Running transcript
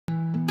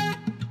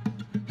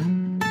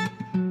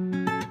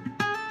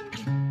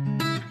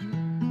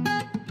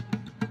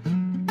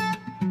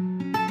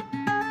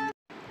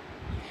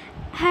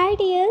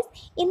Dears,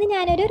 ഇന്ന്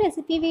ഞാനൊരു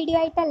recipe video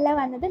ആയിട്ടല്ല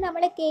വന്നത്.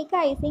 നമ്മൾ കേക്ക്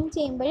ഐസിങ്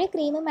ചെയ്യുമ്പോൾ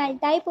ക്രീം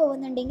മെൽട്ടായി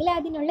പോകുന്നുണ്ടെങ്കിൽ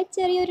അതിനുള്ള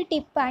ചെറിയൊരു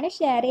ടിപ്പാണ്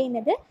ഷെയർ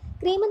ചെയ്യുന്നത്.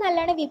 ക്രീം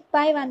നല്ലോണം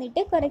വിപ്പായി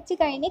വന്നിട്ട് കുറച്ച്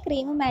കഴിഞ്ഞ്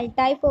ക്രീം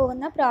മെൽട്ടായി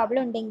പോകുന്ന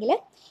പ്രോബ്ലം ഉണ്ടെങ്കിൽ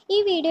ഈ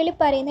വീഡിയോയിൽ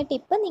പറയുന്ന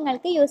ടിപ്പ്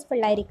നിങ്ങൾക്ക്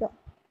യൂസ്ഫുൾ ആയിരിക്കും.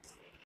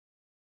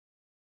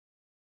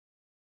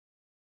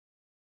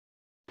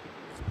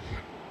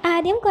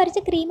 ആദ്യം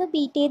കുറച്ച് ക്രീം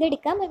ബീറ്റ്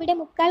ചെയ്തെടുക്കാം. ഇവിടെ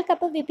 1/4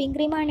 കപ്പ് വിപ്പിംഗ്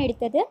ക്രീമാണ്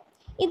എടുത്തത്.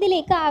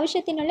 ഇതിലേക്ക്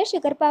ആവശ്യത്തിനുള്ള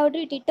ഷുഗർ പൗഡർ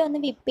ഇട്ടിട്ട് ഒന്ന്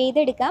വിപ്പ്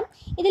ചെയ്തെടുക്കാം.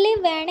 ഇതിൽ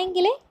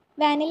വേണമെങ്കിൽ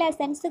വാനില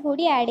എസൻസ്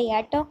കൂടി ആഡ്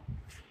ചെയ്യാം കേട്ടോ.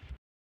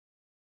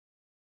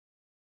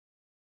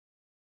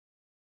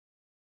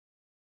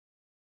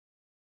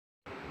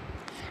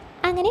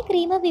 അങ്ങനെ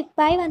ക്രീം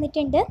വിപ്പായി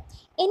വന്നിട്ടുണ്ട്.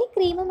 ഇനി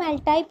ക്രീം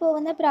മെൽട്ടായി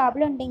പോകുന്ന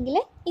പ്രോബ്ലം ഉണ്ടെങ്കിൽ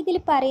ഇതിൽ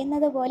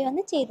പറയുന്നത് പോലെ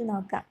ഒന്ന് ചെയ്ത്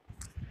നോക്കാം.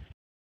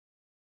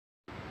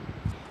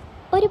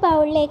 ഒരു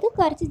ബൗളിലേക്ക്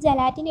കുറച്ച്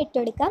ജലാറ്റിൻ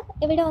ഇട്ടുകൊടുക്കാം.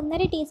 ഇവിടെ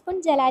 1.5 ടീസ്പൂൺ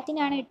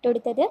ജലാറ്റിനാണ്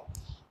ഇട്ടുകൊടുത്തത്.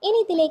 ഇനി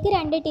ഇതിലേക്ക്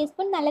 2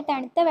 ടീസ്പൂൺ നല്ല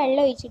തണുത്ത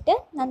വെള്ളം ഒഴിച്ചിട്ട്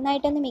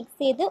നന്നായിട്ടൊന്ന് മിക്സ്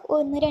ചെയ്ത്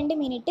 1-2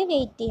 മിനിറ്റ്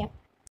വെയിറ്റ് ചെയ്യാം.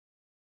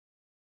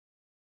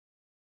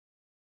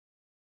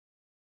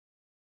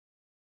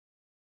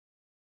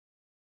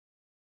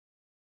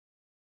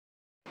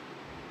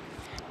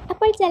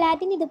 അപ്പോൾ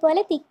ജലാറ്റിൻ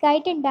ഇതുപോലെ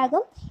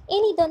തിക്കായിട്ടുണ്ടാകും.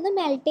 ഇനി ഇതൊന്ന്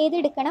മെൽറ്റ്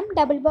ചെയ്തെടുക്കണം.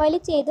 ഡബിൾ ബോയിൽ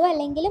ചെയ്തോ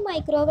അല്ലെങ്കിൽ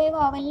മൈക്രോവേവ്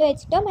ഓവനിൽ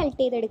വെച്ചിട്ടോ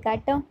മെൽറ്റ് ചെയ്തെടുക്കാം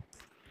കേട്ടോ.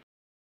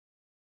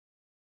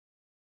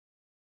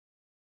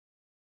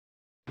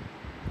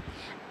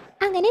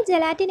 അങ്ങനെ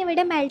ജലാറ്റിൻ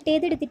ഇവിടെ മെൽറ്റ്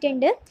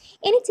ചെയ്തെടുത്തിട്ടുണ്ട്.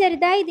 ഇനി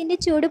ചെറുതായി ഇതിൻ്റെ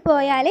ചൂട്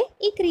പോയാൽ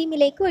ഈ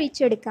ക്രീമിലേക്ക്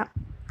ഒഴിച്ചെടുക്കാം.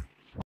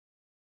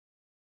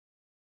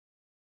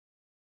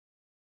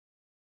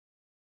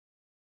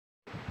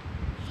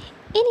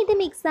 ഇനി ഇത്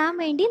മിക്സ് ആവാൻ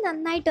വേണ്ടി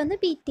നന്നായിട്ടൊന്ന്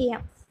ബീറ്റ്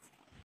ചെയ്യാം.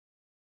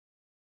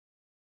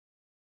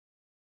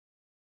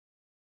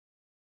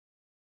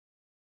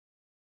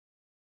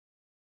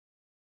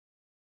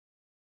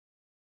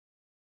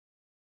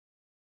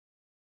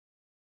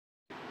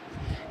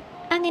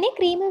 അങ്ങനെ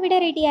ക്രീം ഇവിടെ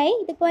റെഡിയായി.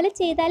 ഇതുപോലെ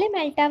ചെയ്താൽ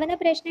മെൽട്ടാവുന്ന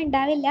പ്രശ്നം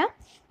ഉണ്ടാവില്ല.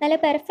 നല്ല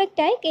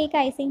പെർഫെക്റ്റായി കേക്ക്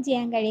ഐസിങ്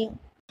ചെയ്യാൻ കഴിയും.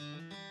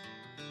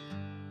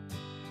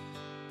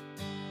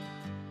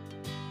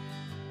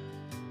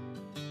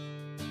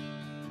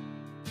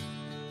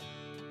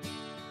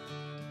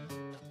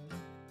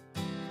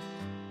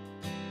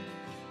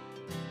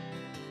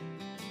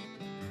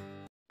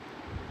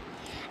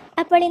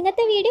 അപ്പോൾ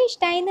ഇന്നത്തെ വീഡിയോ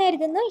ഇഷ്ടമായെന്ന്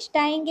കരുതുന്നു.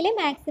 ഇഷ്ടമായെങ്കിൽ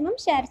മാക്സിമം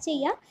ഷെയർ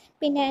ചെയ്യുക.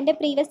 പിന്നെ എൻ്റെ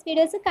പ്രീവിയസ്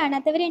വീഡിയോസ്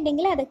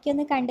കാണാത്തവരുണ്ടെങ്കിൽ അതൊക്കെ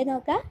ഒന്ന് കണ്ടു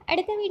നോക്കുക.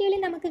 അടുത്ത വീഡിയോയിൽ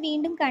നമുക്ക്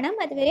വീണ്ടും കാണാം.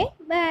 അതുവരെ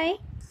ബൈ.